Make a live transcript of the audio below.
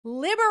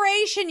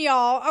Liberation,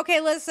 y'all. Okay,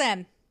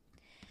 listen.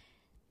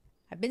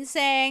 I've been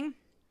saying,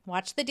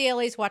 watch the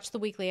dailies, watch the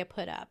weekly I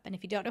put up. And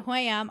if you don't know who I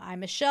am,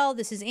 I'm Michelle.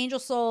 This is Angel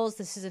Souls.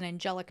 This is an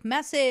angelic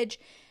message.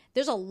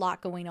 There's a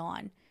lot going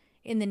on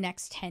in the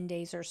next 10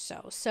 days or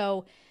so.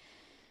 So,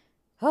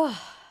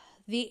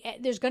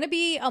 there's going to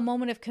be a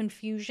moment of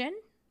confusion,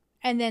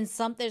 and then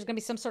there's going to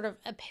be some sort of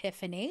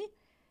epiphany,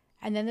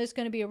 and then there's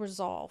going to be a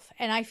resolve.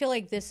 And I feel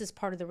like this is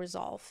part of the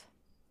resolve,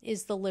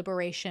 is the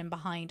liberation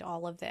behind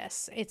all of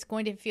this. It's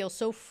going to feel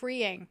so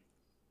freeing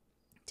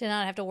to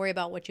not have to worry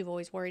about what you've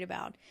always worried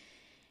about.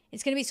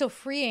 It's going to be so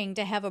freeing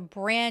to have a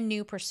brand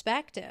new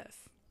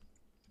perspective.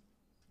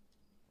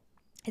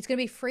 It's going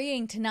to be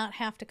freeing to not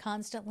have to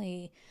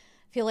constantly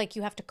feel like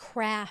you have to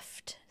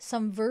craft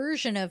some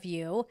version of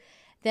you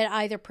that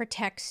either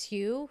protects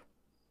you,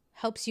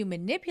 helps you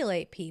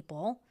manipulate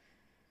people,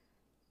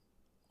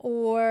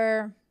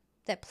 or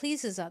that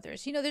pleases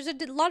others. You know, there's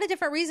a lot of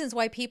different reasons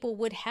why people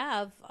would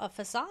have a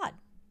facade.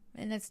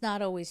 And it's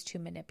not always to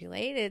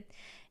manipulate.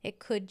 It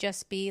could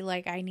just be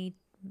like, I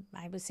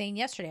was saying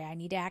yesterday, I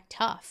need to act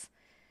tough.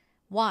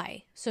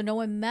 Why? So no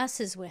one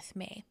messes with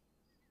me.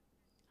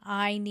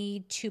 I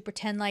need to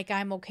pretend like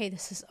I'm okay.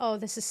 This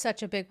is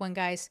such a big one,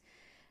 guys,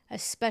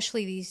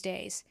 especially these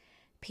days.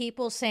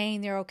 People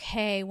saying they're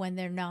okay when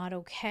they're not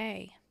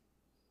okay.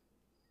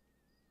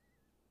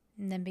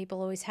 And then people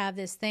always have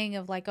this thing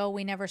of like, oh,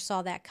 we never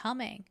saw that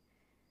coming.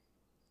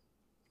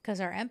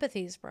 Because our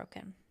empathy is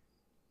broken.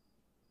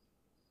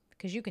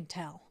 Because you can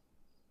tell.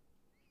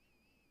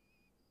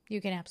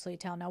 You can absolutely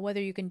tell. Now,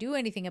 whether you can do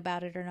anything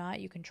about it or not,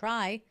 you can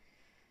try.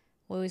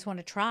 We always want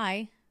to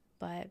try,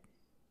 but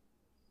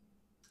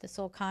the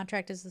soul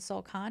contract is the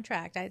soul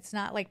contract. It's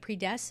not like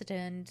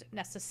predestined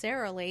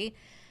necessarily.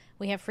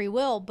 We have free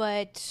will,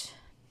 but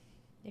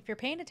if you're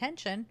paying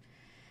attention,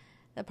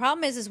 the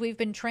problem is we've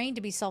been trained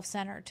to be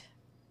self-centered.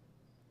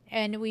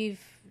 And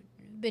we've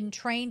been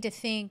trained to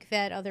think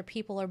that other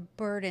people are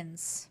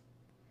burdens.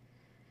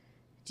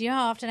 Do you know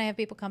how often I have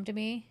people come to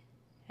me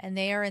and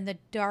they are in the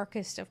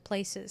darkest of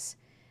places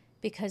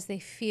because they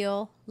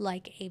feel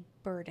like a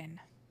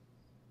burden?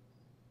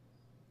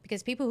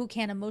 Because people who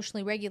can't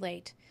emotionally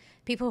regulate,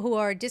 people who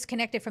are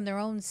disconnected from their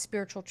own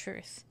spiritual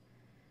truth,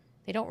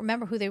 they don't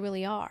remember who they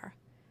really are.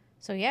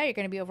 So yeah, you're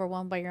going to be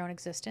overwhelmed by your own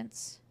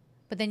existence.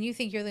 But then you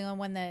think you're the only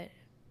one that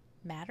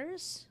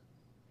matters?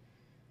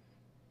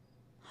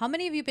 How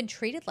many of you have been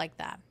treated like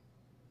that?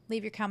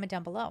 Leave your comment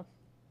down below.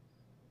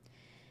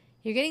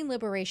 You're getting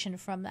liberation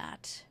from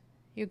that.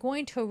 You're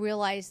going to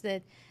realize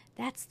that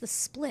that's the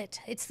split.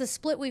 It's the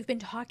split we've been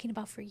talking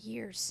about for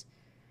years.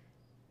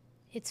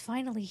 It's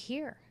finally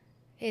here.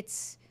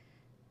 It's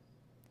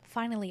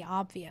finally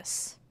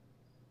obvious.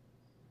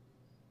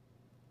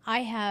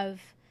 I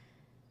have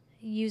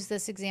used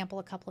this example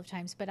a couple of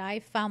times, but I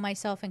found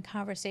myself in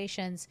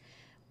conversations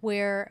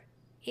where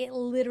it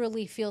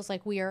literally feels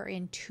like we are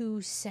in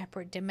two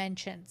separate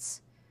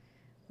dimensions.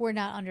 We're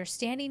not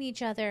understanding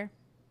each other,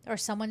 or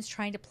someone's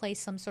trying to play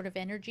some sort of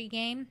energy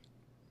game.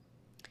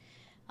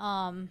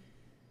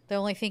 They're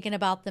only thinking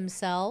about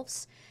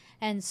themselves.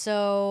 And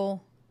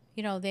so,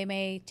 you know, they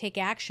may take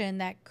action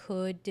that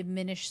could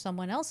diminish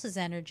someone else's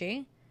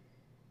energy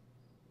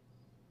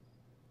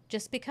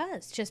just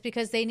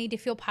because they need to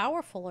feel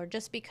powerful, or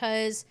just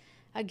because,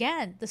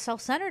 again, the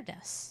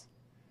self-centeredness.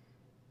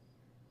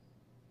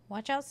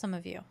 Watch out, some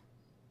of you.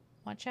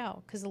 Watch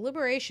out, because the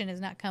liberation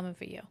is not coming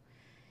for you.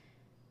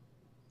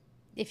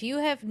 If you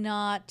have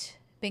not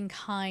been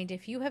kind,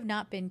 if you have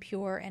not been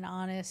pure and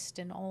honest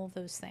and all of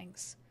those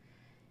things,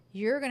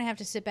 you're going to have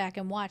to sit back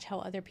and watch how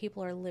other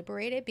people are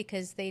liberated,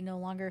 because they no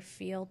longer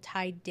feel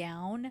tied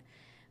down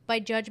by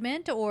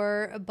judgment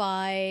or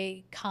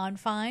by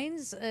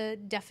confines,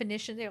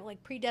 definition. They're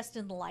like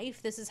predestined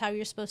life. This is how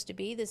you're supposed to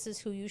be. This is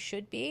who you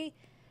should be.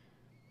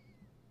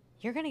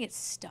 You're going to get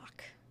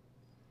stuck.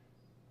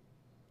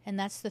 And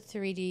that's the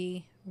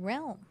 3D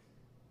realm.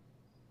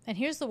 And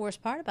here's the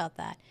worst part about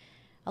that.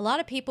 A lot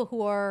of people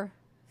who are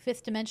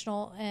fifth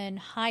dimensional and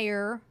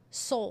higher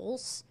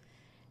souls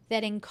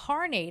that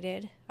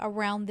incarnated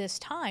around this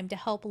time to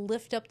help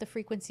lift up the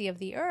frequency of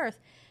the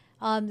earth,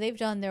 they've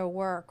done their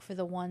work for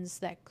the ones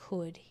that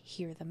could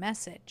hear the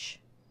message.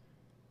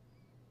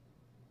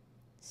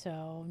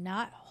 So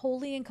not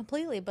wholly and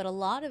completely, but a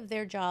lot of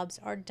their jobs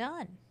are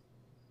done.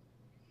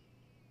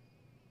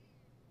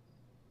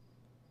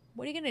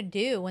 What are you going to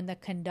do when the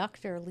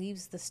conductor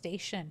leaves the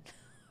station?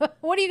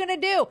 What are you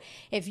going to do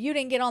if you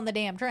didn't get on the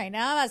damn train?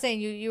 Now, I'm not saying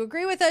you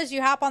agree with us,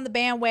 you hop on the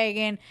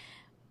bandwagon,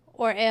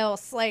 or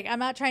else. Like, I'm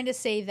not trying to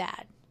say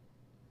that.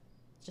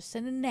 Just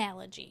an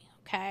analogy,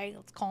 okay?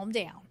 Let's calm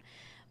down.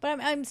 But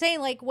I'm saying,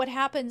 like, what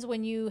happens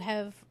when you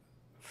have,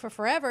 for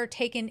forever,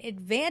 taken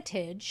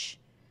advantage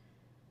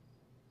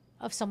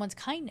of someone's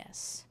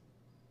kindness?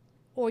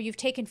 Or you've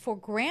taken for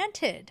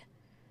granted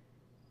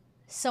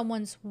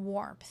someone's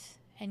warmth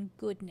and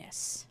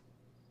goodness.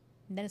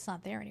 And then it's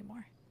not there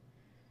anymore.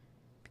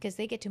 Because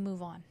they get to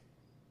move on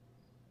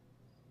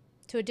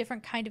to a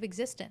different kind of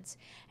existence.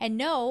 And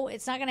no,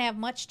 it's not going to have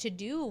much to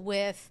do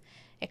with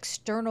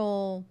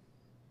external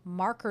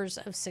markers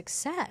of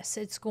success.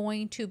 It's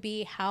going to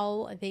be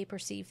how they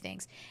perceive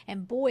things.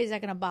 And boy, is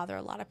that going to bother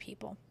a lot of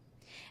people.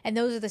 And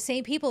those are the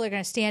same people that are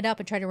going to stand up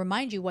and try to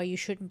remind you why you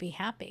shouldn't be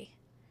happy,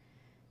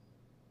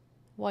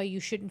 why you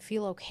shouldn't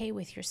feel okay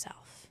with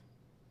yourself.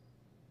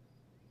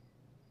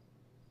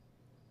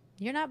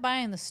 You're not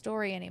buying the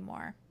story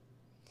anymore.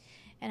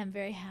 And I'm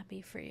very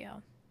happy for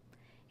you.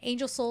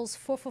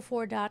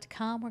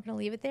 AngelSouls444.com. We're going to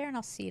leave it there, and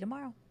I'll see you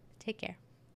tomorrow. Take care.